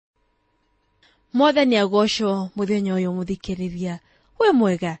Mwathani agocwo muthenya uyu muthikiriria. We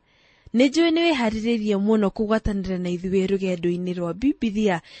mwega. Nĩnjũĩ nĩwĩharĩrĩirie mũno kũgwatanĩra na ithuĩ rũgendo-inĩ rwa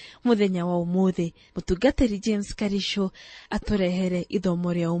Bibilia muthenya wa ũmũthĩ. Mũtungatĩri James Karisho atũrehere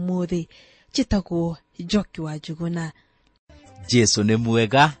ithomo rĩa ũmũthĩ. Njĩtagwo Njoki wa Njuguna. Jesu nĩ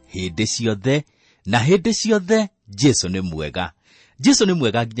mwega hĩndĩ ciothe, na hĩndĩ ciothe Jesu nĩ mwega. Jesu nĩ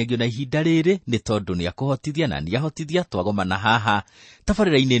mwega nginyagia na ihinda rĩrĩ, nĩ tondũ nĩakũhotithia na nĩahotithia twagomana haha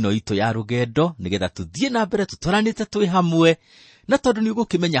tabarĩra-inĩ ĩno itũ ya rũgendo, nĩgetha tũthiĩ na mbere tũtwaranĩte twĩ hamwe. Na tondũ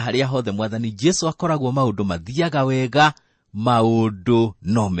nĩũgũkĩmenya harĩa hothe Mwathani Jesu akoragwo maũndũ mathiaga wega, maũndũ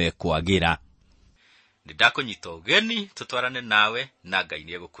no mekwagĩra. Nĩndakũnyita ũgeni tũtwarane nawe na Ngai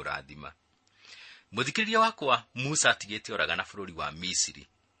nĩegũkũrathima. Mũthikĩrĩria wakwa, Musa atigĩte oragana bũrũri wa Misiri.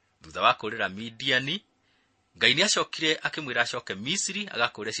 Thutha wa kũrĩra Midiani, Ngai nĩacokire akĩmwĩra acoke Misiri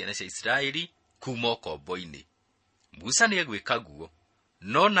agakũũre ciana cia Isiraeli kuuma ũkombo-inĩ. Musa nĩegwĩka guo,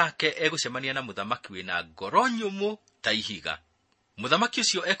 no nake egũcemania na mũthamaki wĩna ngoro nyũmũ ta ihiga. Mũthamaki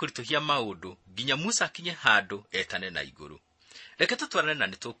ũcio ekũritũhia maũndũ nginya Musa akinye handũ etane na igũrũ. Reke tũtwarane na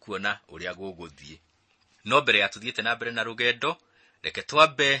nĩtũkuona ũrĩa gũgũthiĩ. No mbere ya tũthiĩte na mbere na rũgendo, reke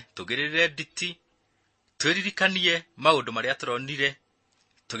twambe tũgĩrĩre nditi, twĩririkanie maũndũ marĩa tũronire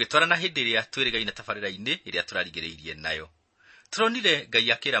tũgĩtwarana hĩndĩ ĩrĩa twĩrĩgaine tabarĩra-inĩ ĩrĩa tũrarigĩrĩirie nayo. Tũronire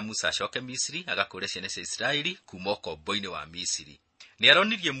Ngai akĩra Musa acoke Misiri agakũũre ciana cia Isiraeli kuuma ũkombo-inĩ wa Misiri.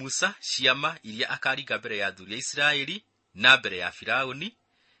 Nĩaronirie Musa ciama iria akaringa mbere ya athuri a Isiraeli na mbere ya Firaũni,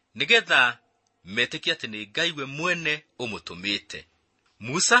 nĩgetha metĩkie atĩ nĩ Ngai we mwene ũmũtũmĩte.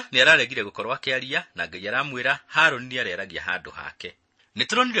 Musa nĩararegire gũkorwo akĩaria na Ngai aramwĩra Harũni nĩareragia handũ hake.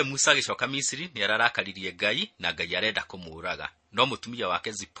 Nĩtũronire Musa agĩcoka Misiri nĩararakaririe Ngai na Ngai arenda kũmũũraga. No mũtumia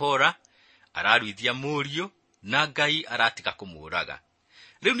wake Zipora araruithia mũriũ na Ngai aratiga kũmũũraga.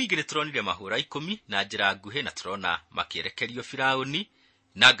 Rĩu ningĩ nĩtũronire mahũra 10 na njĩra nguhĩ, na tũrona makĩerekerio Firaũni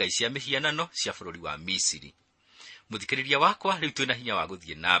na ngai cia mĩhianano cia bũrũri wa Misiri. Mũthikĩrĩria wakwa, rĩu twĩna hinya wa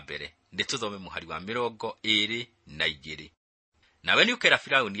gũthiĩ na mbere. Nĩtũthome mũhari wa 22. Nawe nĩũkera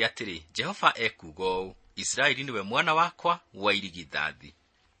Firaũni atĩrĩ, Jehova ekuuga ũũ, Isiraeli nĩwe mwana wakwa wa irigithathi.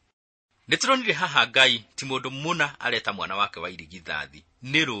 Nĩtũronire haha Ngai ti mũndũ mũna areta mwana wake wa irigithathi,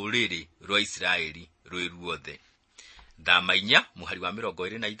 nĩ rũrĩrĩ rwa Isiraeli rwĩ ruothe. Thama-inya mũhari wa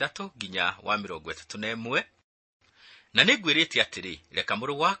 23 nginya wa 31. Na nĩngwĩrĩte atĩrĩ, reka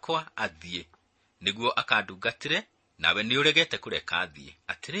mũrũ wakwa athiĩ, nĩguo akandungatĩre, nawe nĩũregete kũreka athiĩ.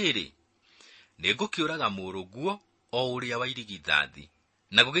 Atĩrĩrĩ, nĩngũkĩũraga mũrũguo o ũrĩa wa irigithathi.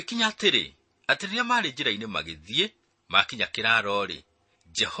 Na gũgĩkinya atĩrĩ, rĩrĩa marĩ njĩra-inĩ magĩthiĩ, makinya kĩraro-rĩ,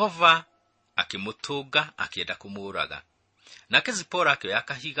 Jehova akĩmũtũnga akĩenda kũmũũraga. Nake Zipora akĩoya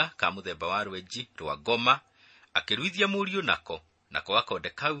kahiga ka mũthemba wa rwenji rwa ngoma, akĩruithia mũriũ nako gakonde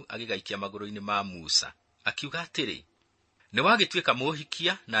kau agĩgaikia magũrũ-inĩ ma Musa. Akiuga atĩrĩ, nĩwagĩtuĩka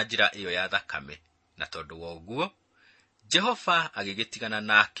mũhikia na njĩra ĩyo ya thakame. Na tondũ wa ũguo, Jehova agĩgĩtigana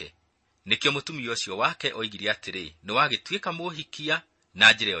nake. Nĩkĩo mũtumia ũcio wake oigire atĩrĩ, nĩwagĩtuĩka mũhikia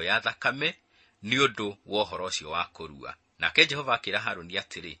na njĩra ĩyo ya thakame, nĩ ũndũ wa ũhoro ũcio wa kũrua. Nake Jehova akĩra Harũni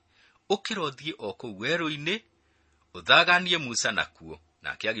atĩrĩ, ũkĩra ũthiĩ o kũu werũ-inĩ, ũthaganie Musa nakuo.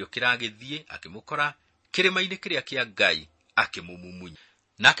 Nake agĩũkĩra agĩthiĩ, akĩmũkora kĩrĩma-inĩ kĩrĩa kĩa Ngai, akĩmũmumunya.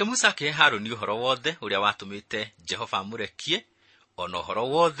 Nake Musa akĩhe Harũni ũhoro wothe ũrĩa watũmĩte Jehova amũrekie, ona ũhoro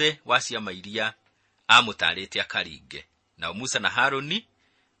wothe wa ciama iria amũtaarĩte akaringe. Nao Musa na Harũni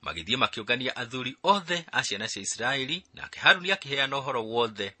magĩthiĩ makĩũngania athuri othe a ciana cia Isiraeli, nake Harũni akĩheana ũhoro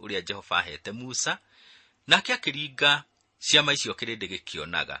wothe ũrĩa Jehova ahete Musa, nake akĩringa ciama icio kĩrĩndĩ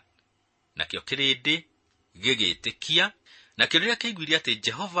gĩkĩonaga. Nakĩo kĩrĩndĩ gĩgĩtĩkia, na kĩrĩa kĩaiguire atĩ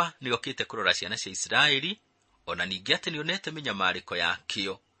Jehova nĩokĩte kũrora ciana cia Isiraeli, ona ningĩ atĩ nĩonete mĩnyamarĩko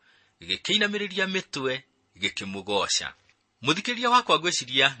yakĩo, gĩkĩinamĩrĩria mĩtwe gĩkĩmũgoca. Mũthikĩrĩria wakwa,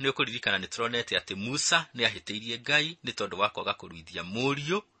 ngwĩciria nĩũkũririkana nĩtũronete atĩ Musa nĩahĩtĩirie Ngai nĩ tondũ wa kwaga kũruithia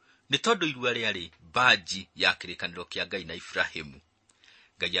mũriũ, nĩ tondũ irua rĩarĩ mbanji ya kĩrĩkanĩro kĩa Ngai na Ibrahimu.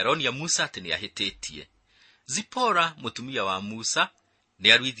 Ngai aronia Musa atĩ nĩahĩtĩtie. Zipora mũtumia wa Musa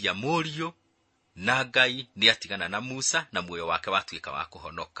nĩaruithia mũriũ, na Ngai nĩatigana na Musa na muoyo wake watuĩka wa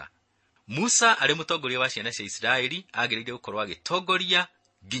kũhonoka. Musa arĩ mũtongoria wa ciana cia Isiraeli agĩrĩire gũkorwo agĩtongoria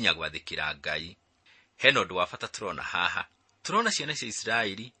nginya gwathĩkĩra Ngai. Hena ũndũ wa bata tũrona haha. Tũrona ciana cia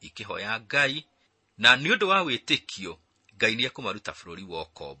Isiraeli ikĩhoya Ngai, na nĩ ũndũ wa wĩtĩkio Ngai nĩekũmaruta bũrũri wa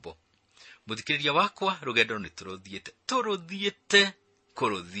ũkombo. Mũthikĩrĩria wakwa, rũgendo tũrũthiĩte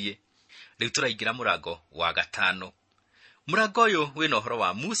kũrũthiĩ. Rĩu tũraingĩra mũrango wa 5. Mũrango ũyũ wĩna ũhoro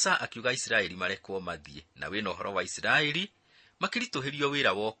wa Musa akiuga Isiraeli marekwo mathiĩ, na wĩna ũhoro wa Isiraeli makĩritũhĩrio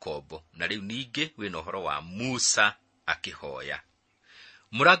wĩra wa ũkombo, na rĩu ningĩ wĩna ũhoro wa Musa akĩhoya.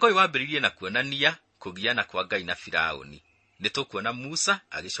 Mũrango ũyũ wambĩrĩirie na kuonania kũgiana kwa Ngai na Firaũni, Nĩtũkuona Musa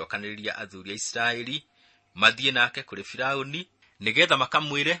agĩcokanĩrĩria athuri a Isiraeli mathiĩ nake kũrĩ Firaũni nĩgetha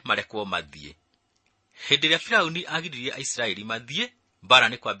makamwĩre marekwo mathiĩ. Hĩndĩ ĩrĩa Firaũni agiririe Aisiraeli mathiĩ, mbara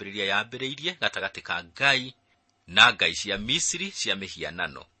nĩ kwambĩrĩria yambĩrĩirie gatagatĩ ka Ngai na ngai cia Misiri cia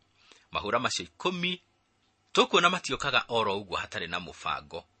mĩhianano. Mahũra macio 10 tũkuona matiokaga oro ũguo hatarĩ na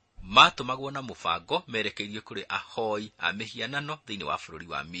mũbango. Matũmagwo na mũbango merekeirie kũrĩ ahoi a mĩhianano thĩinĩ wa bũrũri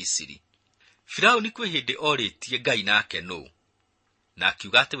wa Misiri. Firaũni kwĩ hĩndĩ orĩtie Ngai nake nũ, na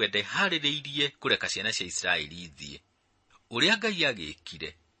akiuga atĩ we ndeharĩrĩirie kũreka ciana cia Isiraeli ithiĩ. Ũrĩa Ngai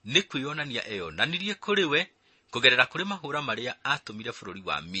agĩkire nĩ kwĩonania eyonanirie kũrĩ we kũgerera kũrĩ mahũra marĩa atũmire bũrũri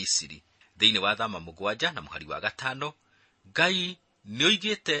wa Misiri. Thĩinĩ wa Thama 7 na mũhari wa 5, Ngai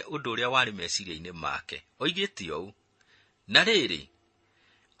nĩoigĩte ũndũ ũrĩa warĩ meciria-inĩ make. Oigĩte ũũ: na rĩrĩ,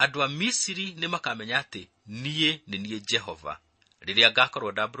 andũ a Misiri nĩ makamenya atĩ niĩ nĩ niĩ Jehova, rĩrĩa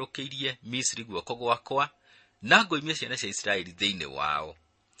ngakorwo ndambũrũkĩirie Misiri guoko gwakwa na ngoimia ciana cia Isiraeli thĩinĩ wao.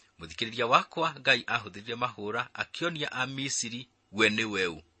 Mũthikĩrĩria wakwa, Ngai ahũthĩrire mahũra akĩonia a Misiri we nĩ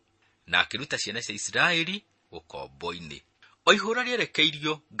weu, na akĩruta ciana cia Isiraeli ũkombo-inĩ. O ihũra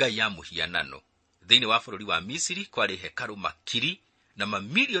rĩerekeirio ngai ya mũhianano. Thĩinĩ wa bũrũri wa Misiri kwarĩ hekaru makiri na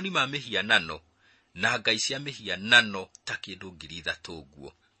mamilioni ma mĩhianano, na ngai cia mĩhianano ta kĩndũ 3,000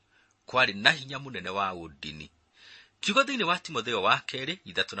 ũguo. Kwarĩ na hinya mũnene wa ũndini. Kiugo thĩinĩ wa Timotheo wa 2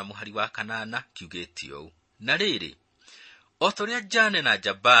 3 na mũhari wa 8 kiugĩte ũũ: na rĩrĩ, o ta ũrĩa Jane na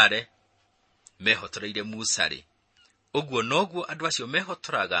Jabare mehotoreire Musa-rĩ, ũguo noguo andũ acio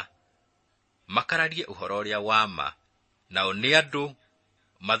mehotoraga makararie ũhoro ũrĩa wa ma, nao nĩ andũ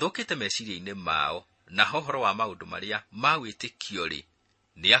mathũkĩte meciria-inĩ mao, na ũhoro wa maũndũ marĩa ma wĩtĩkio-rĩ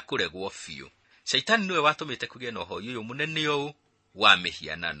nĩ akũregwo biũ. Shaitani nĩwe watũmĩte kũgĩe na ũhoi ũyũ mũnene ũũ wa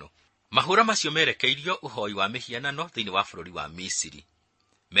mĩhianano. Mahũra macio merekeirio ũhoi wa mĩhianano thĩinĩ wa bũrũri wa Misiri.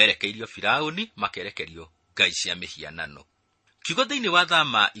 Merekeirio Firaũni, makerekerio ngai cia mĩhianano. Kiugo thĩinĩ wa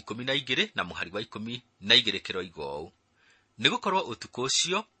Thama 12 na mũhari wa 12 kĩroiga ũũ: nĩgũkorwo ũtukũ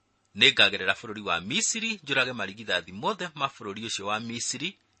ũcio nĩngagerera bũrũri wa Misiri, njũrage marigithathi mothe ma bũrũri ũcio wa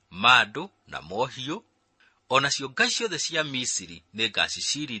Misiri, ma andũ na mohiũ, onacio ngai ciothe cia Misiri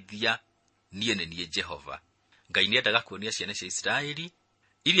nĩngacicirithia, niĩ nĩ niĩ Jehova. Ngai nĩendaga kuonia ciana cia Isiraeli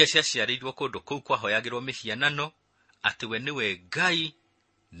iria ciaciarĩirwo kũndũ kũu kwahoyagĩrwo mĩhianano atĩ we nĩwe Ngai,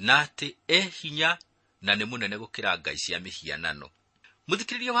 na atĩ hinya na nĩ mũnene gũkĩra ngai cia mĩhianano.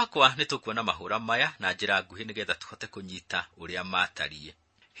 Mũthikĩrĩria wakwa, nĩtũkuona mahũra maya na njĩra nguhĩ nĩgetha tũhote kũnyita ũrĩa matariĩ.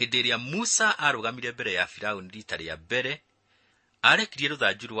 Hĩndĩ ĩrĩa Musa arũgamire mbere ya Firaũni rita rĩa mbere, arekirie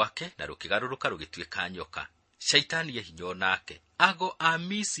rũthanju rwake na rũkĩgarũrũka rũgĩtuĩka nyoka. Shaitani ehinya onake. Ago a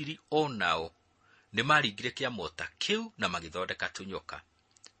Misiri onao nĩ maringire kĩamota kĩu na magĩthondeka tũnyoka.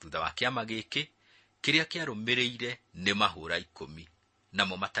 Thutha wa kĩama gĩkĩ, kĩrĩa kĩarũmĩrĩire nĩ mahũra 10,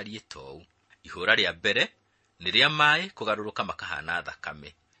 namo matariĩ toũ. Ihũra rĩa mbere nĩ rĩa maĩ kũgarũrũka makahana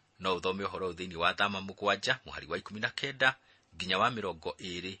thakame. No ũthome ũhoro thĩinĩ wa Thama 7 mũhari wa 19 nginya wa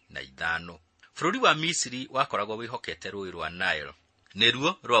 25. Bũrũri wa Misiri wakoragwo wĩhokete rũĩ rwa Nile.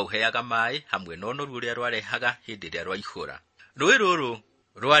 Nĩruo rwaũheaga maĩ hamwe na ũnoru ũrĩa rwarehaga hĩndĩ ĩrĩa rwaihũra. Rũĩ rũrũ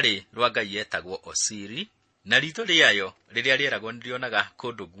rwarĩ rwa ngai yetagwo Osiri, na ritho rĩayo rĩrĩa rĩeragwo nĩrĩonaga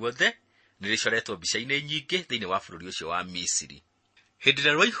kũndũ guothe nĩrĩcoretwo mbica-inĩ nyingĩ thĩinĩ wa bũrũri ũcio wa Misiri. Hĩndĩ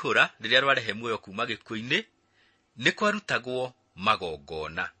ĩrĩa rwaihũra, rĩrĩa rwarehe muoyo kuuma gĩkuũ-inĩ, nĩ kwarutagwo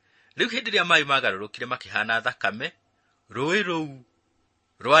magongona. Rĩu hĩndĩ ĩrĩa maĩ magarũrũkire makĩhana thakame, rũĩ rũu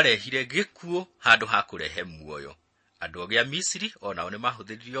rwarehire gĩkuũ handũ ha kũrehe muoyo. Andũ ogĩ a Misiri onao nĩ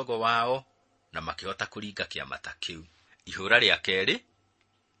mahũthĩrire ogo wao na makĩhota kũringa kĩamata kĩu. Ihũra rĩa kerĩ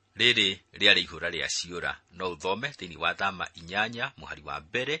rĩrĩ rĩarĩ ihũra rĩa ciũra. No ũthome thĩinĩ wa Thama 8 mũhari wa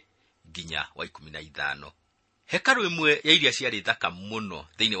 1 nginya wa 15. Hekaru ĩmwe ya iria ciarĩ thaka mũno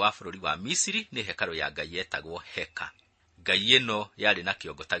thĩinĩ wa bũrũri wa Misiri nĩ hekaru ya ngai yetagwo Heka. Ngai ĩno yarĩ na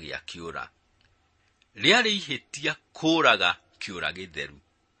kĩongo ta gĩa kĩũra. Rĩarĩ ihĩtia kũũraga kĩũra gĩtheru.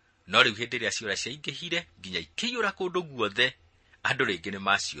 No rĩu hĩndĩ ĩrĩa ciũra ciaingĩhire nginya ikĩiyũra kũndũ guothe, andũ rĩngĩ nĩ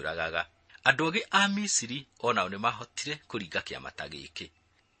maciũragaga. Andũ ogĩ a Misiri onao nĩ mahotire kũringa kĩamata gĩkĩ.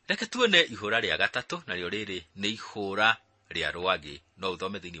 Reke tuone ihũra rĩa gatatũ, narĩo rĩrĩ nĩ ihũra rĩa rwagĩ. No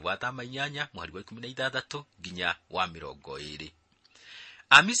ũthome thĩinĩ wa Thama 8 mũhari wa 16 nginya wa 20.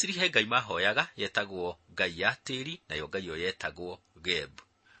 A Misiri he ngai mahoyaga yetagwo ngai ya tĩri, nayo ngai ĩyo yetagwo Geb.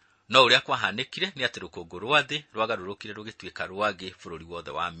 No ũrĩa kwahanĩkire nĩ atĩ rũkũngũ rwa thĩ rwagarũrũkire rũgĩtuĩka rwagĩ bũrũri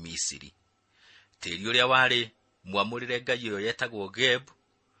wothe wa Misiri. Tĩri ũrĩa warĩ mwamũrĩre ngai ĩyo yetagwo Geb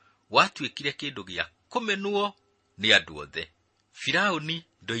watuĩkire kĩndũ gĩa kũmenwo nĩ andũ othe. Firaũni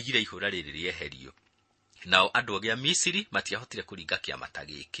ndoigire ihũra rĩrĩ rĩeherio. Nao andũ ogĩ a Misiri matiahotire kũringa kĩamata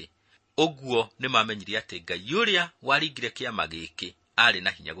gĩkĩ. Ũguo nĩ mamenyire atĩ ngai ũrĩa waringire kĩama gĩkĩ arĩ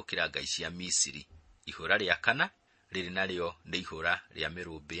na hinya gũkĩra ngai cia Misiri. Ihũra rĩa kana rĩrĩ narĩo nĩ ihũra rĩa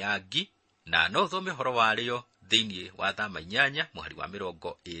mĩrũmbĩ ya ngi, na no thome ũhoro warĩo thĩinĩ wa Thama 8 mũhari wa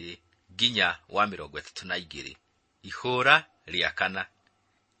 20 nginya wa 32. Ihũra rĩa kana,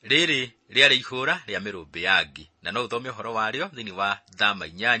 rĩrĩ rĩarĩ ihũra rĩa mĩrũmbĩ ya ngi, na no thome ũhoro warĩo thĩinĩ wa Thama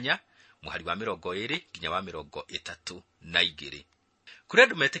 8 mũhari wa 20 nginya wa 32. Kũrĩ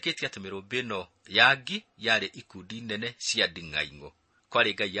andũ metĩkĩtie atĩ mĩrũmbĩ ĩno ya ngi yarĩ ikundi nene cia nding'aing'o.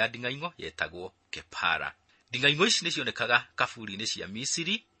 Kwarĩ ngai ya nding'aing'o yetagwo Kepara. Nding'aing'o ici nĩ cionekaga kaburi-inĩ cia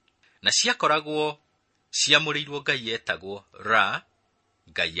Misiri, na ciakoragwo ciamũrĩirwo ngai yetagwo Ra,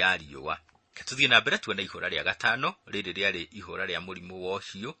 ngai ya riũa. Tũthiĩ na mbere tuone ihũra rĩa gatano, rĩrĩ rĩarĩ ihũra rĩa mũrimũ wa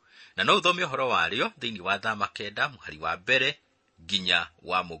ũhiũ, na no ũthome ũhoro warĩo thĩinĩ wa Thama 9 mũhari wa 1 nginya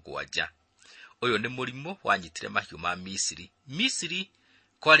wa 7. Ũyũ nĩ mũrimũ wanyitire mahiũ ma Misiri. Misiri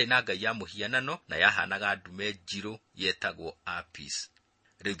kwarĩ na ngai ya mũhianano na yahanaga ndume njirũ yetagwo Apis.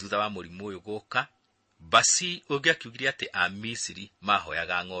 Rĩu thutha wa mũrimũ ũyũ gũka, basi ũngĩakiugire atĩ a Misiri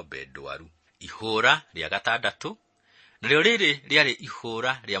mahoyaga ng'ombe ndwaru. Ihũra rĩa gatandatũ, narĩo rĩrĩ rĩarĩ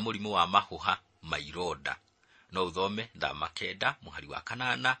ihũra rĩa mũrimũ wa mahũha ma ironda. No ũthome Thama 9 mũhari wa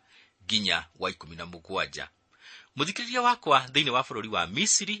 8 nginya wa 17. Mũthikĩrĩria wakwa, thĩinĩ wa bũrũri wa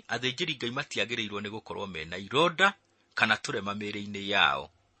Misiri, athĩnjĩri ngai matiagĩrĩirwo nĩ gũkorwo mena ironda kana tũrema mĩĩrĩ-inĩ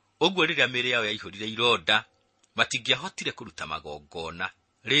yao. Ũguo rĩrĩa mĩĩrĩ yao yaihũrire ironda, matingĩahotire kũruta magongona.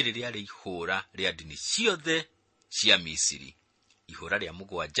 Rĩrĩ rĩarĩ ihũra rĩa ndini ciothe cia Misiri. Ihũra rĩa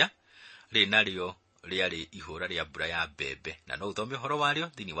 7, rĩrĩ narĩo rĩarĩ ihũra rĩa mbura ya mbembe, na no ũthome ũhoro warĩo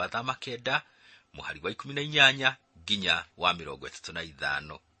thĩinĩ wa Thama 9 mũhari wa 18 nginya wa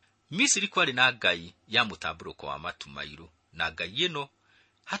 35. Misiri kwarĩ na ngai ya mũtambũrũko wa matu mairũ, na ngai ĩno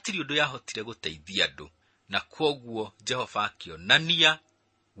hatirĩ ũndũ yahotire gũteithia andũ, na kwoguo Jehova akĩonania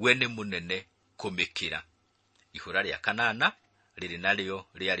we nĩ mũnene kũmĩkĩra. Ihũra rĩa 8, rĩrĩ narĩo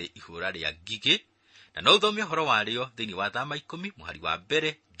rĩarĩ ihũra rĩa ngigĩ, na no ũthome ũhoro warĩo thĩinĩ wa Thama 10 mũhari wa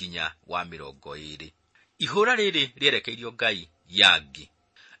 1 nginya wa 20. Ihũra rĩrĩ rĩerekeirio ngai ya ngi.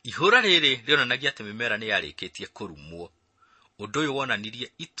 Ihũra rĩrĩ rĩonanagia atĩ mĩmera nĩ yarĩkĩtie kũrumwo. Ũndũ ũyũ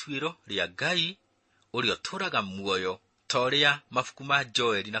wonanirie ituĩro rĩa ngai ũrĩa ũtũũraga muoyo, ta ũrĩa mabuku ma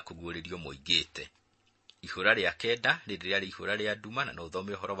Joeli na kũguũrĩrio moigĩte. Ihũra rĩa 9, rĩrĩ rĩarĩ ihũra rĩa nduma, na no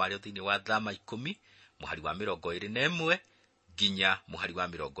ũthome ũhoro warĩo thĩinĩ wa Thama 10 mũhari wa 21 nginya mũhari wa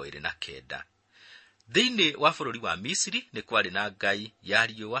 29. Thĩinĩ wa bũrũri wa Misiri nĩ kwarĩ na ngai ya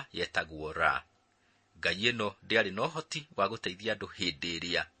riũa yetagwo Ra. Ngai ĩno ndĩarĩ na ũhoti wa gũteithia andũ hĩndĩ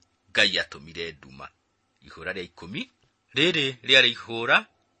ĩrĩa ngai atũmire nduma. Ihũra rĩa 10, rĩrĩ rĩarĩ ihũra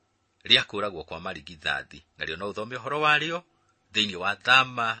rĩa kũũragwo kwa marigithathi, narĩo no ũthome ũhoro warĩo thĩinĩ wa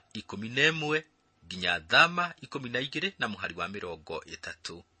Thama 11 nginya Thama 12 na mũhari wa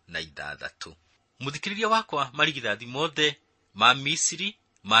 36. Mũthikĩrĩria wakwa, marigithathi mothe ma Misiri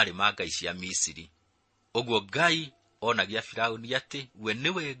marĩ ma ngai cia Misiri. Ũguo ngai onagia Firaũni atĩ we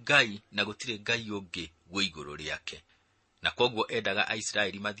nĩwe ngai na gũtirĩ ngai ũngĩ wĩ igũrũ rĩake, na kwoguo endaga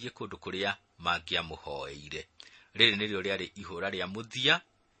Aisiraeli mathiĩ kũndũ kũrĩa mangĩamũhoeire. Rĩrĩ nĩrĩo rĩarĩ ihũra rĩa mũthia,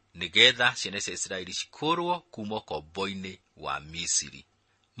 nĩgetha ciana cia Isiraeli cikũrwo kuuma ũkombo-inĩ wa Misiri.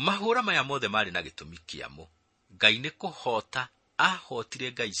 Mahũra maya mothe marĩ na gĩtũmi kĩamo. Ngai nĩ kũhota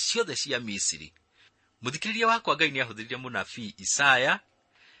ahotire ngai ciothe cia Misiri. Mũthikĩrĩria wakwa, Ngai nĩ ahũthĩrire mũnabii Isaya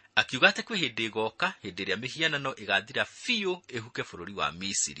akiuga atĩ kwĩ hĩndĩ ĩgoka, hĩndĩ ĩrĩa mĩhianano ĩgathira biũ ĩhuke bũrũri wa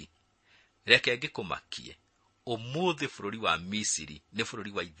Misiri. Reke ngĩkũmakie, ũmũthĩ bũrũri wa Misiri nĩ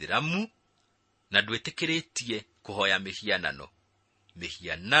bũrũri wa Ithĩramu, na ndwĩtĩkĩrĩtie kũhoya mĩhianano.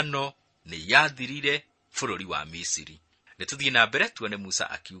 Mĩhianano nĩ yathirire bũrũri wa Misiri. Nĩtũthiĩ na mbere tuone Musa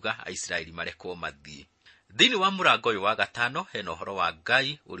akiuga Aisiraeli marekwo mathiĩ. Thĩinĩ wa mũrango ũyũ wa 5 hena ũhoro wa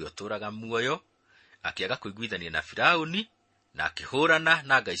ngai ũrĩa ũtũũraga muoyo, akĩaga kũiguithania na Firaũni na akĩhũrana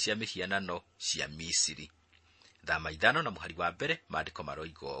na ngai cia mĩhianano cia Misiri. Thama 5 na mũhari wa 1 maandĩko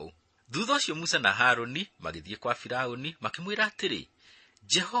maroiga ũũ: thutha ũcio Musa na Harũni magĩthiĩ kwa Firaũni makĩmwĩra atĩrĩ,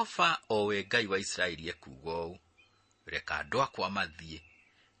 Jehova o we Ngai wa Isiraeli ekuuga ũũ, reka andũ akwa mathiĩ,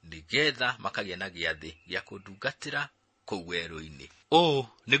 nĩgetha makagĩa na gĩathĩ gĩa kũndungatĩra kũu werũ-inĩ. Ũũ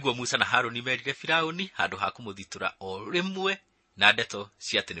nĩguo Musa na Harũni merire Firaũni handũ ha kũmũthitũra o rĩmwe na ndeto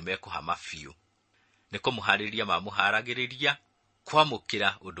cia atĩ nĩmekũhama biũ. Nĩ kũmũharĩria mamũharagĩrĩria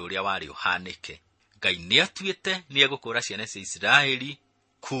kwamũkĩra ũndũ ũrĩa warĩ ũhanĩke. Ngai nĩ atuĩte nĩ egũkũũra ciana cia Isiraeli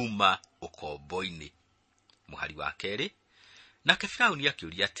kuuma ũkombo-inĩ. Mũhari wa 2, nake Firaũni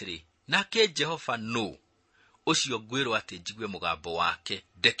akĩũria atĩrĩ, nake Jehova nũ ũcio ngwĩrwo atĩ njigue mũgambo wake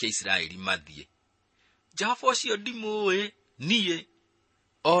ndeke Isiraeli mathiĩ? Jehova ũcio ndimũĩ niĩ,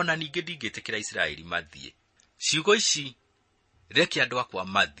 ona ningĩ ndingĩtĩkĩra Isiraeli mathiĩ. Ciugo ici, reke andũ akwa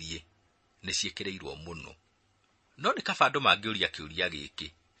mathiĩ, nĩ ciĩkĩrĩirwo mũno. No nĩ kaba andũ mangĩũria kĩũria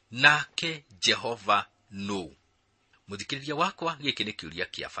gĩkĩ, nake Jehova nũ? Muthikiriria wakwa, giki ni kiuria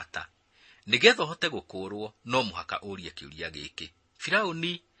kia bata. Nigetha hote gukũrwo no muhaka ũrie kiuria gĩkĩ.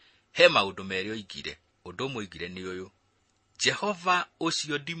 Firaũni he maũndũ merĩ oigire. Ũndũ ũmwe oigire nĩ ũyũ: Jehova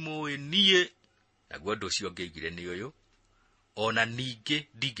ũcio ndimũĩ niĩ. Naguo ũndũ ũcio ũngĩ oigire nĩ ũyũ: ona ningĩ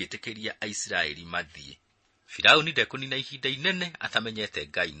ndingĩtĩkĩria Aisiraeli mathiĩ. Firaũni ndekũnina ihinda inene atamenyete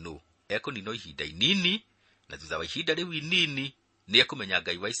Ngai nũ. Ekũnina ihinda inini, na thutha wa ihinda rĩu inini nĩ ekũmenya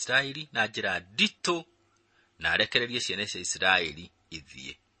Ngai wa Isiraeli na njĩra nditũ, na arekererie ciana cia Isiraeli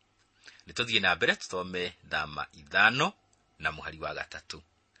ithiĩ. Nĩtũthiĩ na mbere tũthome Thama 5 na mũhari wa 3.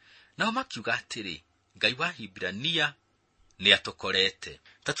 Nao makiuga atĩrĩ, Ngai wa Hibirania nĩ atũkorete.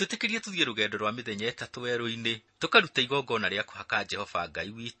 Ta twĩtĩkĩrie tũthiĩ rũgendo rwa mĩthenya 3 werũ-inĩ, tũkaruta igongona rĩa kũhaka Jehova Ngai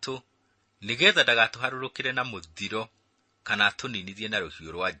witũ, nigetha ndagatũharũrũkĩre na mũthiro kana atũninithie na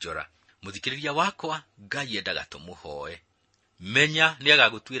rũhiũ rwa njora. Mũthikĩrĩria wakwa, Ngai endaga tũmũhoe. Menya nĩ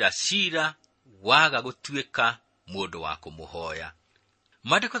agagũtuĩra ciira waga gũtuĩka mũndũ wa kũmũhoya.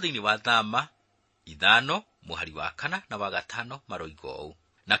 Maandĩko thĩinĩ wa Thama 5 mũhari wa 4 na wa 5 maroiga ũũ: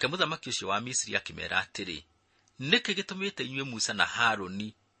 nake mũthamaki ũcio wa Misiri akĩmeera atĩrĩ, nĩkĩ gĩtũmĩte inyuĩ Musa na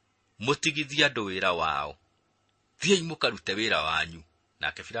Harũni mũtigithie andũ wĩra wao? Thiĩi mũkarute wĩra wanyu.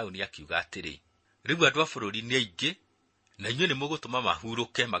 Nake Firaũni akiuga atĩrĩ, rĩu andũ a bũrũri nĩ aingĩ, na inyuĩ nĩ mũgũtũma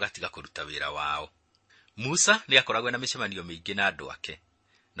mahurũke magatiga kũruta wĩra wao. Musa nĩ akoragwo na mĩcemanio mĩingĩ na andũ ake,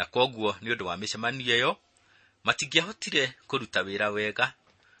 na koguo nĩ ũndũ wa mĩcemanio ĩyo matingĩahotire kũruta wĩra wega,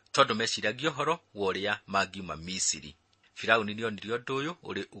 tondũ meciragia ũhoro wa ũrĩa mangiuma Misiri. Firaũni nĩ onire ũndũ ũyũ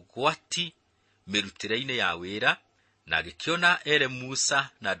ũrĩ ũgwati mĩrutĩre-inĩ ya wĩra, na agĩkĩona ere Musa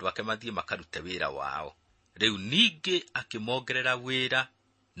na andũ ake mathiĩ makarute wĩra wao. Rĩu ningĩ akĩmongerera wĩra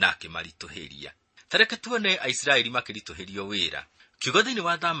na akĩmaritũhĩria. Tareke tuone Aisiraeli makĩritũhĩrio wĩra. Kiugo thĩinĩ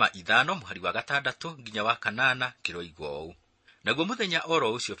wa Thama 5 mũhari wa 6 nginya wa 8 kĩroiga ũũ: naguo mũthenya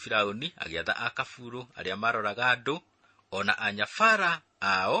oro ũcio Firaũni agĩatha akaburu arĩa maroraga andũ, ona anyabara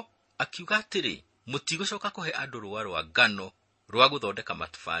ao, akiuga atĩrĩ, mũtigũcoka kũhe andũ rũa rwa ngano rwa gũthondeka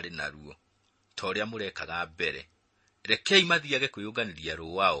matubarĩ naruo, ta ũrĩa mũrekaga mbere. Rekei mathiage kwĩyũnganĩria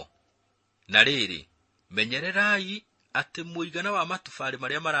rũao. Na rĩrĩ, menyererai atĩ mũigana wa matubarĩ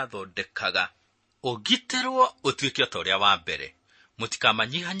marĩa marathondekaga ũgitĩrwo ũtuĩke ta ũrĩa wa mbere.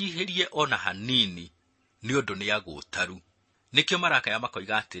 Mũtikamanyihanyihĩrie ona hanini, nĩ ũndũ nĩ agũtaru. Nĩkĩo marakaya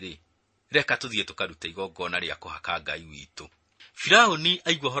makoiga atĩrĩ, reka tũthiĩ tũkarute igongona rĩa kũhaka Ngai witũ. Firaũni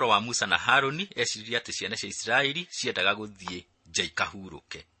aigua ũhoro wa Musa na Harũni, eciririe atĩ ciana cia Isiraeli ciendaga gũthiĩ nja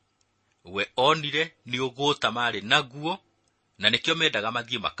ikahurũke. We onire nĩ ũgũta marĩ naguo, na nĩkĩo mendaga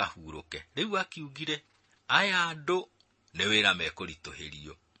mathiĩ makahurũke. Rĩu akiugire, aya andũ nĩ wĩra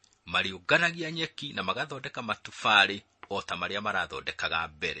mekũritũhĩrio. Mariũnganagia nyeki na magathondeka matubarĩ o ta marĩa marathondekaga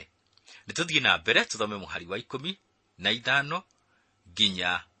mbere. Nĩtũthiĩ na mbere tũthome mũhari wa 15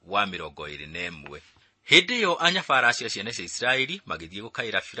 nginya wa 21. Hĩndĩ ĩyo anyabara acio ciana cia Isiraeli magĩthiĩ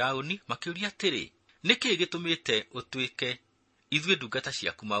gũkaĩra Firaũni, makĩũria atĩrĩ, nĩkĩ gĩtũmĩte ũtuĩke ithuĩ ndungata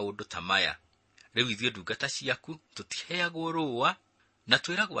ciaku maũndũ ta maya? Rĩu ithuĩ ndungata ciaku tũtiheagwo rũa, na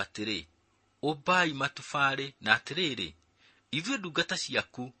twĩragwo atĩrĩ, ũmbai matubarĩ, na atĩrĩrĩ, ithuĩ ndungata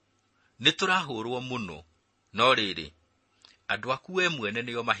ciaku nĩ tũrahũrwo mũno, no rĩrĩ, andũ aku we mwene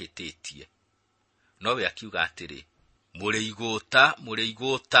nĩo mahĩtĩtie. Nowe akiuga atĩrĩ, mũrĩ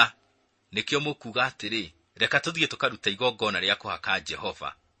igũta, nĩkĩo mũkuga atĩrĩ, reka tũthiĩ tũkarute igongona rĩa kũhaka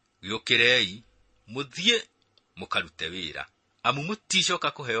Jehova. Gĩũkĩrei, mũthiĩ mũkarute wĩra. Amu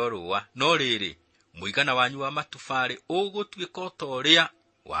mũticoka kũheo rũa, no rĩrĩ, mũigana wanyu wa matubarĩ ũgũtuĩka ta ũrĩa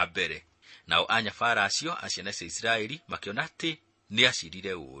wa mbere. Nao anyabara acio a ciana cia Isiraeli makĩona atĩ nĩ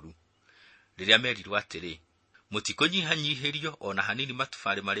acirire ũũru. Rĩrĩa merirwo atĩrĩ, mũtikũnyihanyihĩrio ona hanini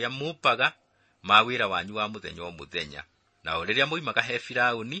matubarĩ marĩa mũmbaga ma wĩra wanyu wa mũthenya o mũthenya. Nao rĩrĩa moimaga he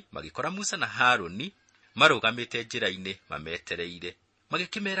Firaũni, magĩkora Musa na Harũni marũgamĩte njĩra-inĩ mametereire.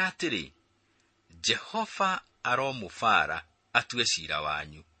 Magĩkĩmera atĩrĩ, Jehova aromũbara atue ciira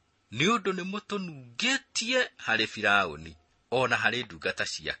wanyu, nĩ ũndũ nĩ mũtũnungĩtie harĩ Firaũni, ona harĩ ndungata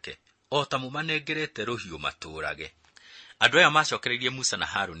ciake, o ta mũmanengerete rũhiũ matũũrage. Andũ aya macokereirie Musa na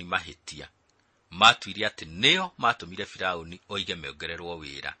Harũni mahĩtia. Matuire atĩ nĩo matũmire Firaũni oige meongererwo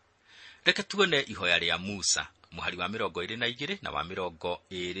wĩra. Reke tuone ihoya rĩa Musa, mũhari wa 22 na wa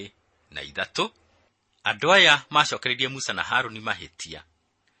 23. Andũ aya macokereirie Musa na Harũni mahĩtia.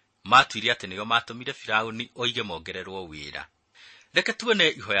 Matuire atĩ nĩo matũmire Firaũni oige mongererwo wĩra. Reke tuone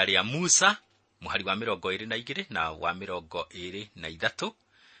ihoya rĩa Musa, mũhari wa 22 na wa 23.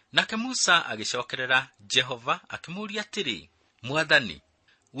 Nake Musa agĩcokerera Jehova akĩmũũria atĩrĩ, Mwathani,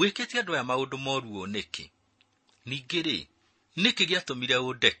 wĩkĩte andũ aya maũndũ moru ũũ nĩkĩ? Ningĩ-rĩ, nĩkĩ gĩatũmire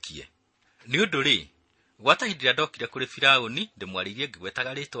ũndekie? Nĩ ũndũ-rĩ, gwata hĩndĩ ĩrĩa ndokire kũrĩ Firaũni ndĩmwarĩirie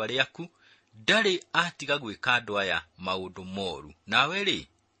ngĩgwetaga rĩĩtwa rĩaku, ndarĩ atiga gwĩka andũ aya maũndũ moru. Nawe-rĩ,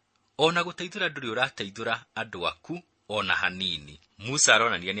 ona gũteithũra ndũrĩ ũrateithũra andũ aku ona hanini. Musa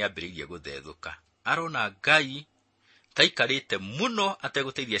aronania nĩ ambĩrĩirie gũthethũka. Arona Ngai taikarĩte mũno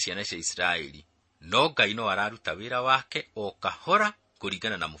ategũteithia ciana cia Isiraeli. No Ngai no araruta wĩra wake o kahora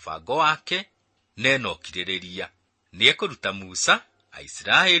kũringana na mũbango wake na enokirĩrĩria. Nĩ ekũruta Musa,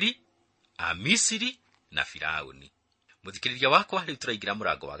 Aisiraeli, a Misiri na Firaũni. Mũthikĩrĩria wakwa, rĩu tũraingĩra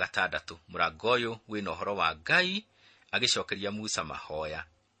mũrango wa 6. Mũrango ũyũ wĩna ũhoro wa Ngai agĩcokeria Musa mahoya.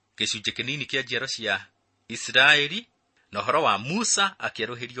 Gĩcunjĩ kĩnini kĩa njiaro cia Isiraeli na ũhoro wa Musa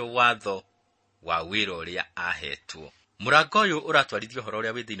akĩerũhĩrio watho wa wĩra ũrĩa ahetwo. Mũrango ũyũ ũratwarithia ũhoro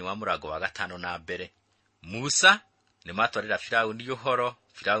ũrĩa wĩ thĩinĩ wa mũrango wa 5 na mbere. Musa nĩ matwarĩra Firaũni ũhoro,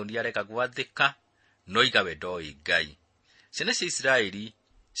 Firaũni arega gwathĩka, no igawe ndoĩ Ngai. Ciana cia Isiraeli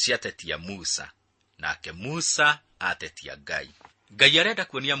ciatetia Musa, nake Musa atetia Ngai. Ngai arenda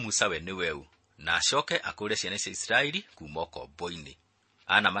kuonia Musa we nĩ weũ, na acoke akũre ciana cia Isiraeli kuma ũkombo-inĩ.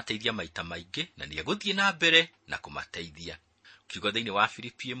 Anamateithia maita maingĩ na nĩ egũthiĩ na mbere na kũmateithia. Kiugo thĩinĩ wa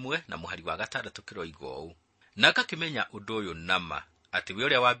Filipi 1 na mũhari wa 6 kĩroiga ũũ: na ngakĩmenya ũndũ ũyũ nama, atĩ we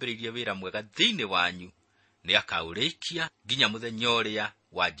ũrĩa wambĩrĩirie wĩra mwega thĩinĩ wanyu nĩ akaũrĩkia nginya mũthenya ũrĩa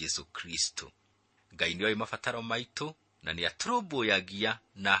wa Jesu Kristo. Ngai nĩoĩ mabataro maitũ na nĩ atũrũmbũyagia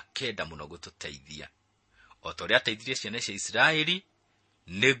na akenda mũno gũtũteithia. O ta ũrĩa ateithirie ciana cia Isiraeli,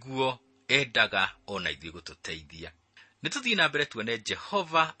 nĩguo endaga ona ithuĩ gũtũteithia. Nĩtũthiĩ na mbere tuone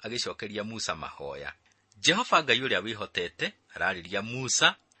Jehova agĩcokeria Musa mahoya. Jehova Ngai ũrĩa wĩhotete ararĩria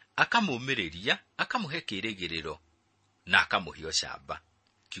Musa, akamũmĩrĩria, akamũhe kĩĩrĩgĩrĩro na akamũhe ũcamba.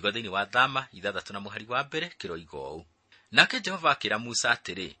 Kiugo thĩinĩ wa Thama 6 na mũhari wa 1 kĩroiga ũũ: nake Jehova akĩra Musa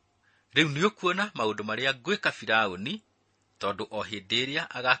atĩrĩ, rĩu nĩũkuona maũndũ marĩa ngwĩka Firaũni, tondũ o hĩndĩ ĩrĩa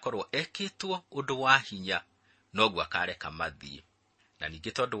agakorwo ekĩtwo ũndũ wa hinya, noguo akareka mathiĩ. Na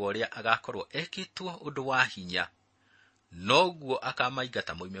ningĩ tondũ wa ũrĩa agakorwo ekĩtwo ũndũ wa hinya, noguo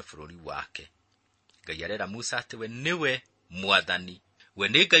akamaingata moime bũrũri wake. Ngai arera Musa atĩ we nĩwe Mwathani. We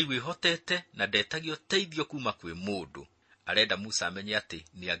nĩ Ngai wĩhotete na ndetagio teithio kuma kwĩ mũndũ. Arenda Musa amenye atĩ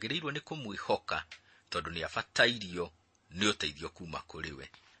nĩ agĩrĩirwo nĩ kũmwĩhoka, tondũ nĩ abatairio nĩ ũteithio kuma kũrĩ we.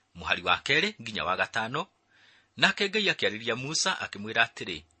 Mũhari wa 2 nginya wa 5. Nake Ngai akĩarĩria Musa akĩmwĩra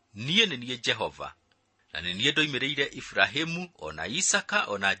atĩrĩ, niĩ nĩ niĩ Jehova, na nĩ niĩ ndoimĩrĩire Ibrahimu, ona Isaka,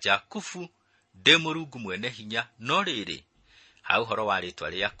 ona Jakubu, ndĩ Mũrungu mwene hinya. No rĩrĩ, ha ũhoro wa rĩĩtwa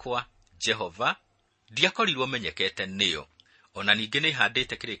rĩakwa Jehova ndiakorirwo menyekete nĩo. Ona ningĩ nĩ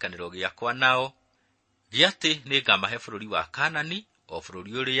handĩte kĩrĩkanĩro gĩakwa nao, gĩatĩ nĩ ngamahe bũrũri wa Kanani, o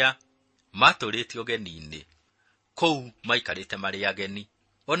bũrũri ũrĩa matũrĩte ũgeni-inĩ, kũu maikarĩte marĩ ageni.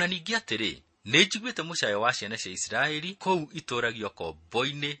 Ona ningĩ atĩrĩ, nĩ njiguĩte mũcayo wa ciana cia Isiraeli kũu itũũragio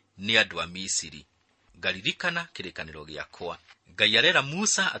kombo-inĩ nĩ andũ a Misiri. Ngaririkana kĩrĩkanĩro gĩakwa. Ngai arera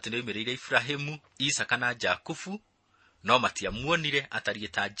Musa atĩ nĩoimĩrĩire Ibrahimu, Isaka na Jakubu, no matiamuonire atariĩ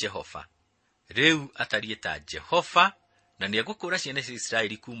ta Jehova. Rĩu atariĩ ta Jehova, na nĩ egũkũũra ciana cia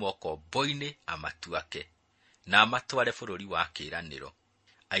Isiraeli kuma ũkombo-inĩ amatuake, na amatware bũrũri wa kĩĩranĩro.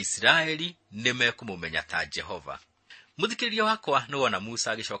 Aisiraeli nĩmekũmũmenya ta Jehova. Mũthikĩrĩria wakwa, nĩ wona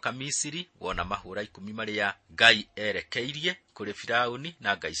Musa agĩcoka Misiri, wona mahũra 10 marĩa Ngai erekeirie kũrĩ Firaũni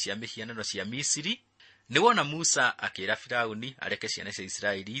na ngai cia mĩhianano cia Misiri. Nĩ wona Musa akĩĩra Firaũni areke ciana cia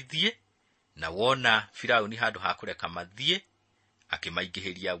Isiraeli ithiĩ, na wona Firaũni handũ ha kũreka mathiĩ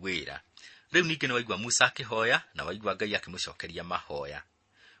akĩmaingĩhĩria wĩra. Rĩu ningĩ nĩ waigua Musa akĩhoya na waigua Ngai akĩmũcokeria mahoya.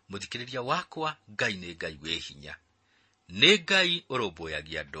 Mũthikĩrĩria wakwa, Ngai nĩ Ngai wĩ hinya. Nĩ Ngai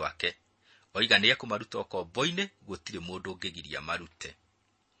ũrũmbũyagia andũ ake. Oiga nĩ ekũmaruta ũkombo-inĩ, gũtirĩ mũndũ ũngĩgiria marute.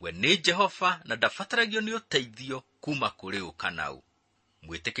 We nĩ Jehova na ndabataragio nĩ ũteithio kuma kũrĩ ũ kana ũ.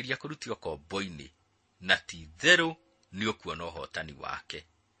 Mwĩtĩkĩria kũrutio ũkombo-inĩ, na ti therũ nĩ ũkuona ũhotani wake.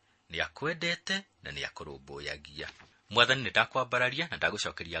 Nĩ akwendete na nĩ akũrũmbũyagia. Mwathani, nĩ ndakwambararia na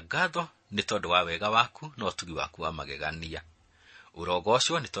ndagũcokeria ngatho nĩ tondũ wa wega waku na ũtugi waku wa magegania.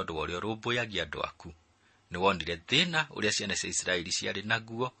 Ũrogocwo nĩ tondũ wa ũrĩa ũrũmbũyagia andũ aku. Nĩ wonire thĩna ũrĩa ciana cia Isiraeli ciarĩ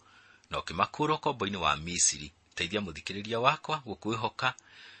naguo, na ũkĩmakũũra ũkombo-inĩ wa Misiri. Teithia mũthikĩrĩria wakwa gũkwĩhoka,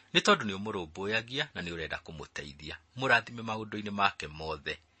 nĩ tondũ nĩ ũmũrũmbũyagia na nĩ ũrenda kũmũteithia. Mũrathime maũndũ-inĩ make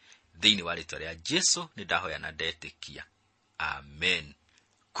mothe. Thĩinĩ wa rĩĩtwa rĩa Jesũ nĩ ndahoya na ndetĩkia. Amen.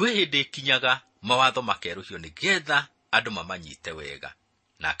 Kwĩ hĩndĩ kinyaga mawatho makerũhio nĩgetha andũ mamanyite wega.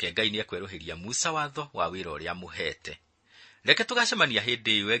 Nake Ngai nĩ ekwerũhĩria Musa watho wa wĩra ũrĩa amũhete. Reke tũgacemania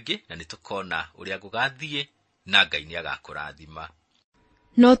hĩndĩ ĩyo ĩngĩ na nĩ tũkona ũrĩa gũgathiĩ, na Ngai nĩ agakũrathima.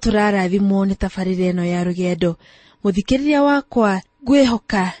 No tũrarathimwo nĩ tabarĩra ĩno ya rũgendo. Mũthikĩrĩria wakwa,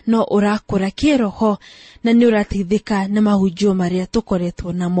 ngwĩhoka no ũrakũra kĩroho na nĩ ũrateithĩka na mahunjio marĩa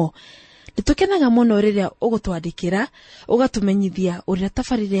tũkoretwo namo. Nitukenaga muno riria ugutwandikira ugatumenyithia uria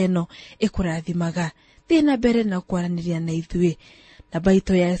tabarire eno ikurathimaga. Thina mbere na kwaraniria na ithui. Namba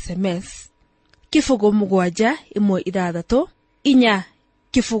itu ya SMS kifugo 7 1 6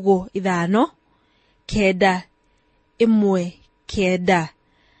 kifugo 5 9 1 9.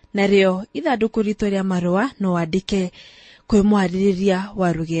 Nario ithanduku ritu ria marua no wandike kwi mwaririria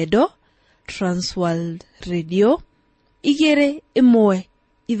wa rugendo Transworld Radio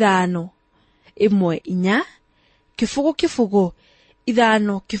 215 14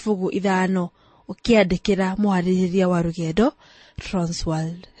 kifugo 5 ukiandikira mwaririria wa rugendo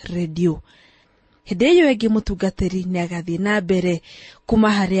Transworld Radio. Hede yo egi mutungatiri ni agathie na mbere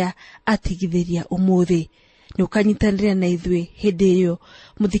kuma haria atigithiria umuthi. Ni ukanyitanira na ithui hede yo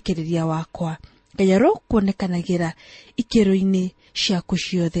muthikiriria wakwa. Ngayaro kuonekanagira ikero-ini ciaku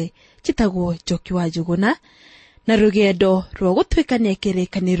ciothe chitagwo Njoki wa Njuguna, na rugendo rwa gutwikania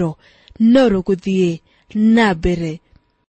kirikaniro no ruguthie na mbere